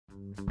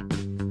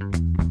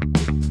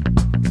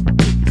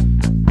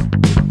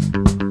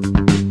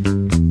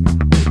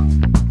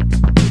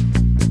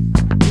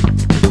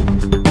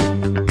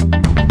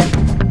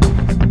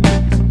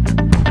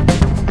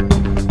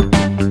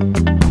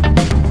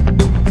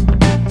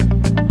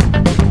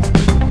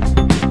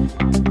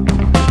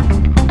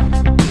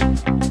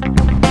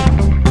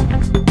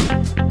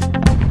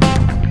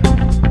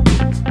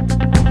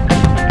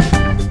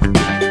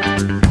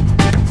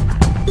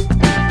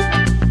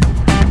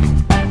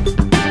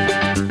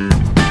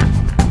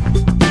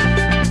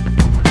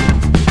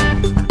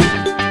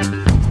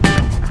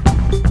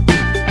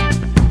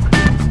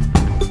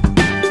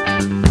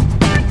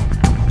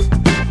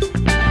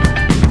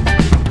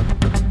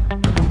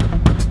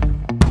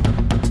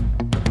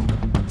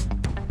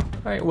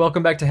Alright,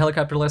 welcome back to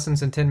Helicopter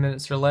Lessons in 10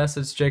 Minutes or Less.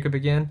 It's Jacob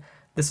again.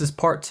 This is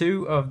part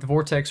 2 of the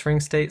Vortex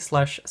Ring State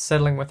 /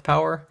 Settling with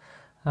Power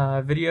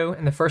video.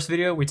 In the first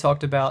video we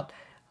talked about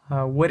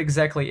what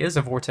exactly is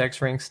a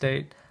vortex ring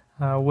state,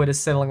 what is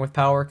settling with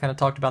power, kind of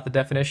talked about the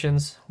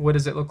definitions, what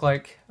does it look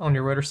like on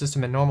your rotor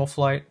system in normal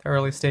flight, the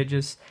early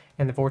stages,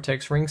 and the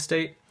vortex ring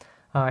state.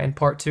 In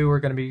part 2 we're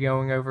going to be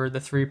going over the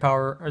three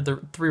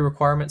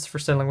requirements for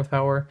settling with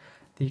power,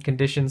 the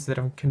conditions that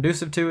are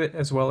conducive to it,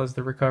 as well as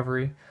the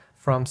recovery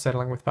from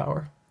settling with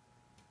power.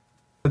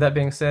 With that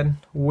being said,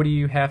 what do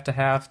you have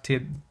to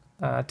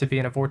be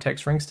in a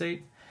vortex ring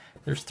state?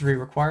 There's 3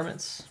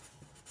 requirements.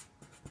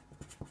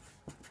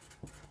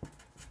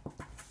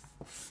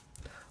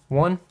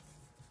 1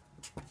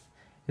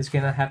 is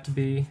going to have to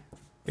be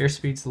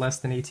airspeeds less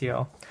than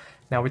ETL.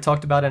 Now we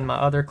talked about in my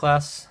other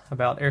class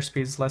about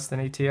airspeeds less than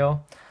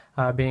ETL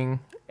being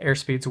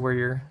airspeeds where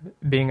you're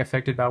being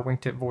affected by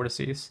wingtip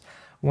vortices.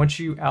 Once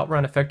you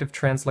outrun effective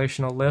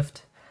translational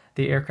lift,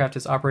 the aircraft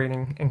is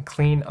operating in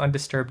clean,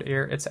 undisturbed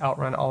air. It's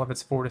outrun all of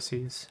its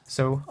vortices.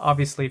 So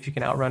obviously if you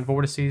can outrun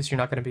vortices, you're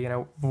not going to be in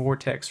a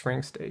vortex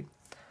ring state.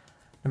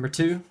 Number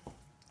 2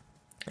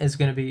 is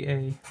going to be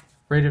a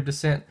rate of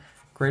descent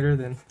greater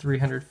than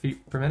 300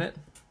 feet per minute.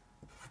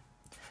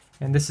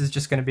 And this is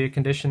just going to be a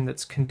condition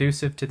that's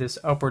conducive to this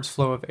upwards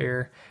flow of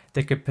air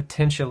that could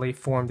potentially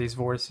form these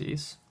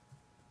vortices.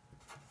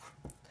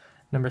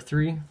 Number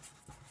 3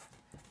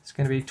 is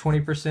going to be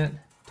 20%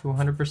 to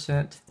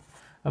 100%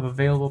 of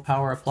available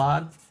power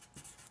applied,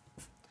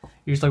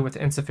 usually with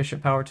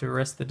insufficient power to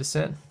arrest the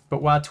descent.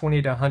 But why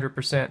 20 to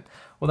 100%?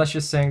 Well, that's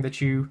just saying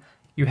that you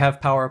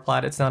have power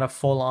applied. It's not a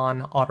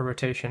full-on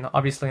autorotation.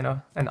 Obviously in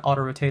an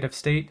autorotative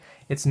state,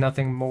 it's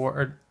nothing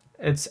more,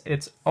 it's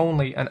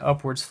only an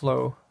upwards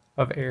flow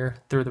of air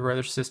through the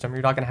rotor system.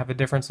 You're not going to have a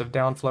difference of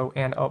downflow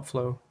and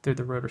upflow through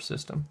the rotor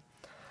system.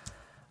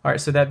 Alright,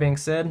 so that being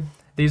said,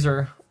 these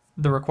are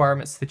the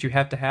requirements that you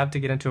have to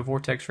get into a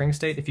vortex ring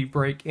state. If you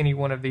break any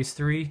one of these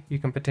 3, you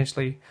can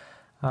potentially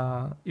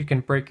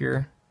break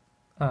your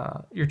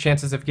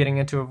chances of getting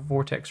into a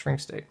vortex ring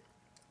state.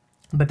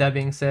 But that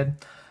being said,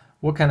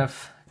 what kind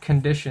of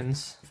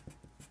conditions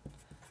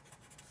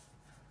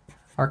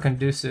are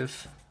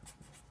conducive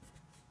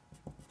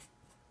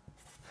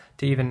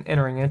to even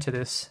entering into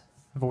this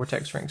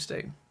vortex ring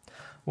state?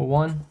 Well,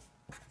 1,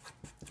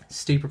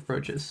 steep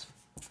approaches.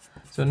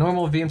 So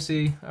normal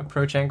VMC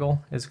approach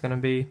angle is going to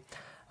be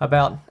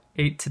about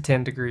 8 to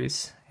 10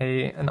 degrees.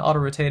 An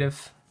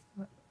autorotative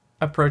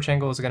approach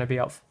angle is going to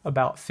be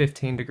about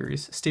 15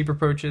 degrees. Steep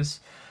approaches,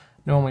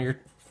 normally you're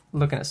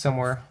looking at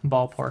somewhere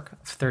ballpark of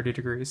 30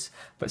 degrees.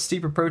 But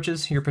steep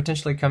approaches, you're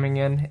potentially coming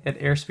in at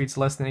airspeeds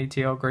less than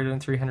ETL, greater than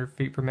 300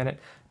 feet per minute,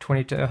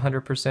 20 to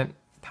 100%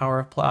 power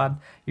applied.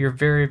 You're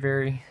very,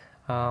 very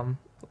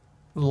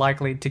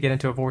likely to get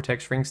into a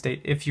vortex ring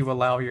state if you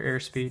allow your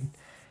airspeed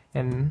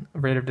and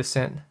rate of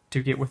descent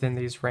to get within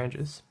these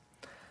ranges.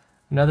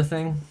 Another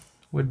thing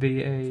would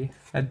be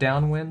a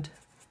downwind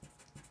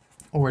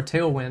or a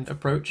tailwind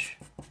approach.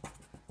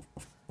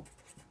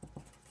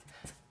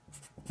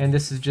 And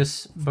this is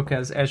just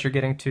because as you're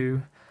beginning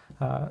to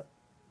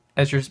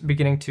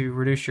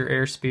reduce your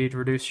airspeed,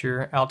 reduce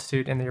your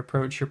altitude in the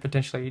approach, you're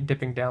potentially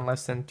dipping down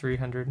less than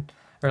 300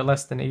 or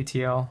less than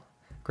ETL,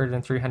 greater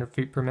than 300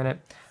 feet per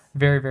minute.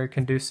 Very, very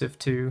conducive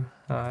to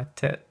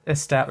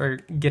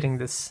getting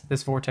this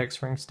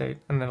vortex ring state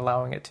and then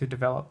allowing it to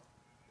develop.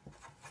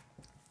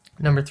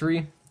 Number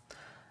 3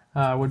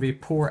 would be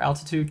poor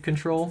altitude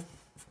control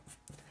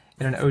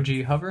in an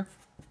OG hover.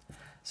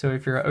 So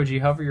if you're an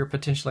OG hover, you're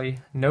potentially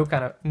no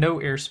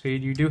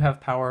airspeed. You do have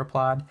power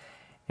applied,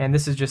 and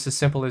this is just as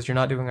simple as you're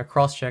not doing a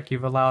cross check.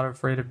 You've allowed a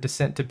rate of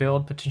descent to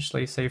build,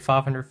 potentially say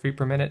 500 feet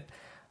per minute,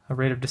 a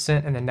rate of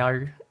descent, and then now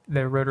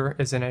the rotor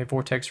is in a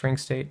vortex ring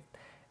state,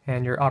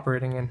 and you're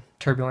operating in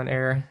turbulent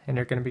air, and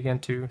you're going to begin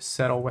to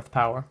settle with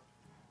power.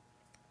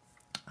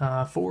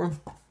 4,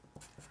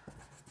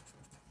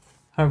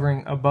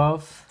 hovering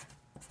above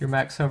your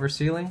max hover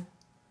ceiling.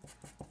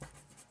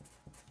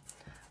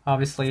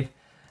 Obviously,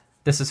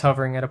 this is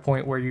hovering at a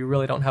point where you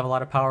really don't have a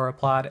lot of power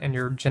applied, and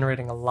you're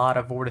generating a lot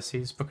of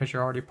vortices because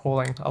you're already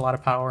pulling a lot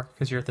of power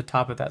because you're at the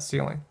top of that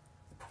ceiling.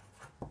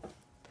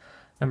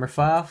 Number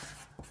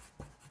 5,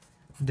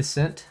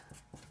 descent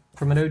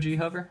from an OG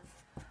hover.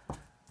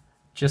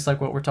 Just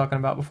like what we're talking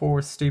about before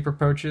with steep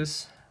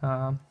approaches,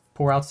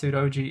 poor altitude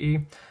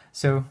OGE.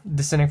 So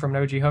descending from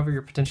an OG hover,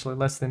 you're potentially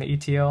less than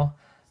ETL.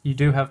 You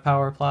do have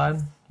power applied.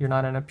 You're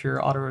not in a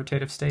pure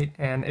autorotative state.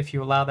 And if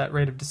you allow that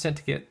rate of descent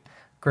to get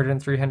greater than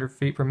 300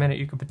 feet per minute,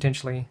 you could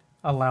potentially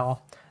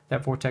allow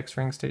that vortex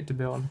ring state to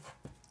build.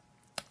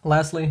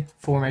 Lastly,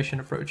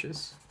 formation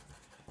approaches.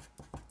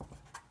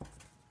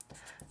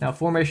 Now,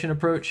 formation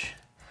approach,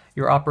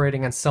 you're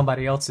operating in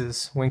somebody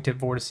else's wingtip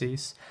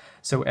vortices.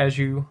 So as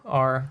you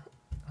are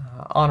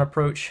on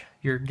approach,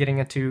 you're getting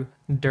into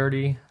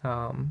dirty,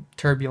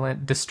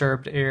 turbulent,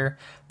 disturbed air,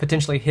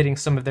 potentially hitting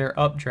some of their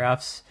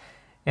updrafts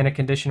in a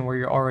condition where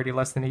you're already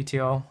less than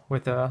ETL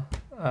with a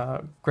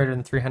greater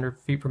than 300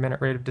 feet per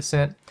minute rate of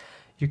descent.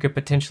 You could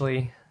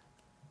potentially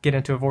get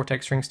into a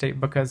vortex ring state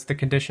because the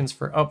conditions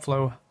for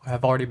upflow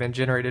have already been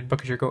generated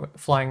because you're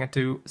flying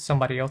into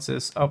somebody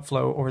else's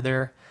upflow or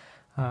their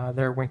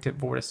wingtip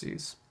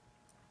vortices.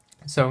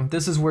 So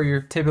this is where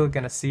you're typically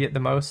going to see it the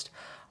most.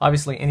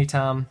 Obviously,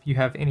 anytime you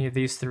have any of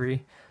these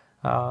three,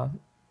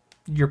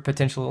 your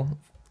potential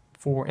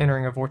for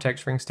entering a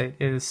vortex ring state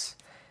is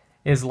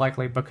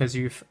likely because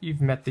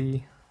you've met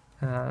the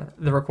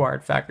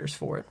required factors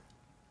for it.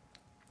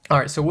 All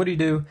right, so what do you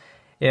do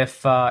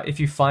if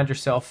you find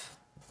yourself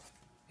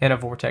in a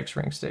vortex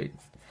ring state?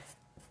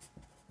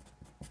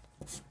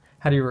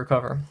 How do you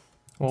recover?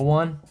 Well,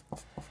 one,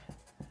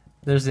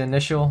 there's the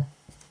initial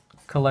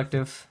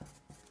collective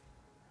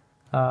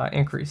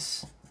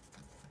increase.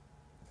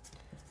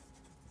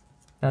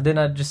 Now, didn't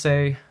I just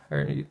say,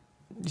 or you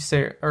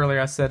say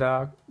earlier, I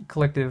said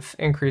collective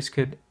increase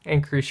could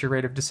increase your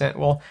rate of descent.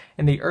 Well,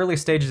 in the early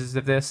stages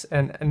of this,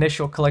 an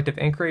initial collective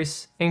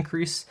increase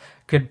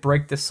could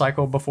break this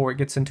cycle before it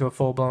gets into a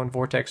full-blown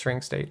vortex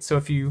ring state. So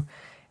if you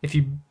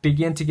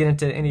begin to get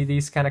into any of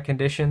these kind of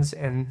conditions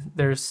and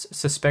there's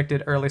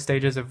suspected early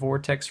stages of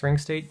vortex ring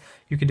state,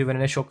 you can do an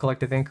initial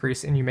collective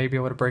increase and you may be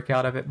able to break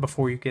out of it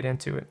before you get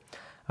into it.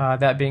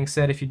 That being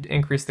said, if you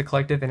increase the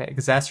collective and it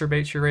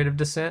exacerbates your rate of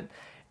descent,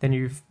 then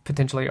you've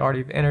potentially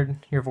already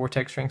entered your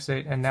vortex ring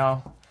state, and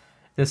now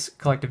this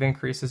collective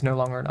increase is no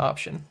longer an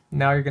option.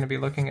 Now you're going to be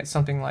looking at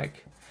something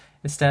like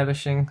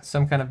establishing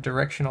some kind of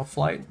directional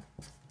flight.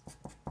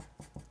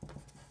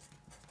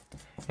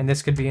 And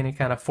this could be any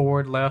kind of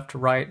forward, left,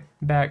 right,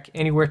 back,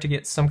 anywhere to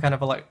get some kind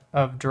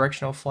of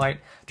directional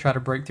flight, try to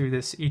break through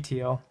this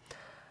ETL.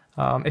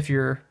 If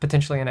you're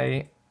potentially in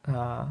a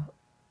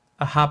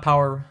high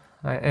power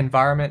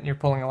environment and you're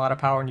pulling a lot of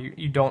power and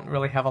you don't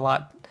really have a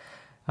lot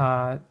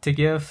to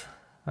give,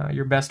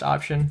 your best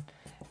option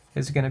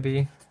is going to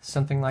be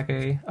something like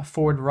a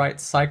forward right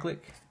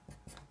cyclic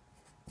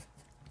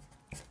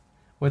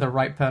with a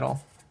right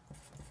pedal,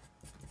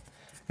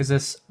 because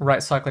this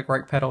right cyclic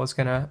right pedal is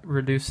going to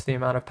reduce the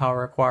amount of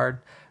power required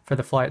for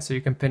the flight, so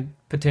you can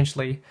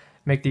potentially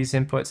make these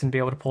inputs and be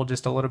able to pull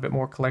just a little bit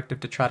more collective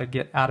to try to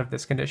get out of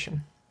this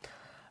condition.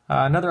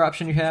 Another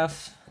option you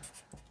have,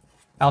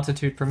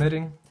 altitude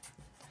permitting,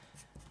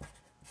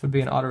 would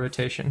be an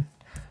autorotation.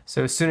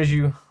 So as soon as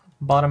you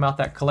bottom out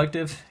that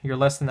collective, you're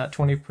less than that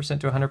 20%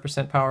 to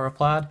 100% power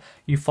applied,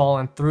 you fall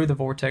in through the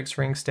vortex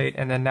ring state,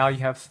 and then now you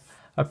have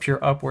a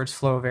pure upwards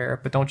flow of air.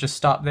 But don't just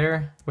stop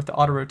there. With the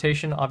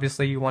autorotation,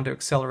 obviously you want to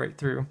accelerate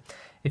through.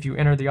 If you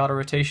enter the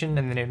autorotation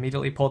and then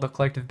immediately pull the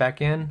collective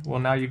back in, well,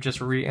 now you've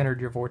just re-entered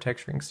your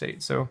vortex ring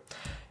state. So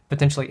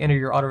potentially enter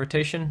your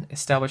autorotation,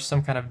 establish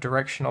some kind of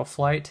directional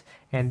flight,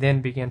 and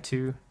then begin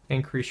to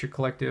increase your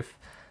collective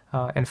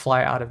and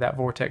fly out of that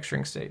vortex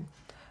ring state.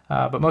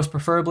 But most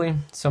preferably,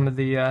 some of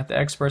the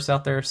experts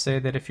out there say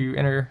that if you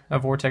enter a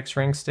vortex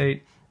ring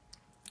state,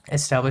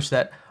 establish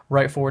that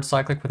right forward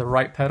cyclic with a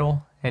right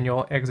pedal, and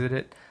you'll exit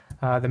it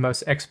the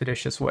most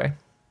expeditious way.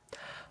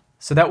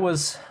 So that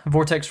was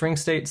vortex ring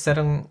state,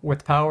 settling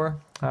with power.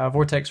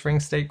 Vortex ring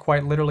state,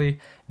 quite literally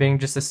being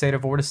just a state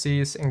of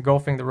vortices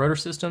engulfing the rotor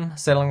system.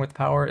 Settling with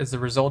power is the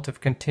result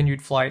of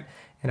continued flight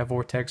in a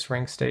vortex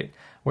ring state,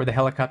 where the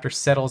helicopter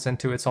settles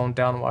into its own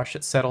downwash.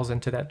 It settles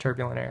into that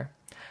turbulent air.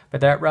 But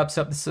that wraps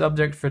up the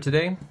subject for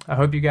today. I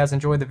hope you guys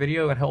enjoyed the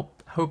video and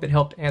hope it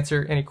helped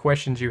answer any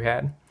questions you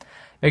had.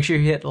 Make sure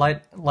you hit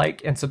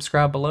like and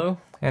subscribe below.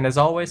 And as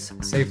always,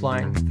 safe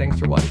flying. Thanks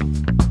for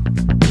watching.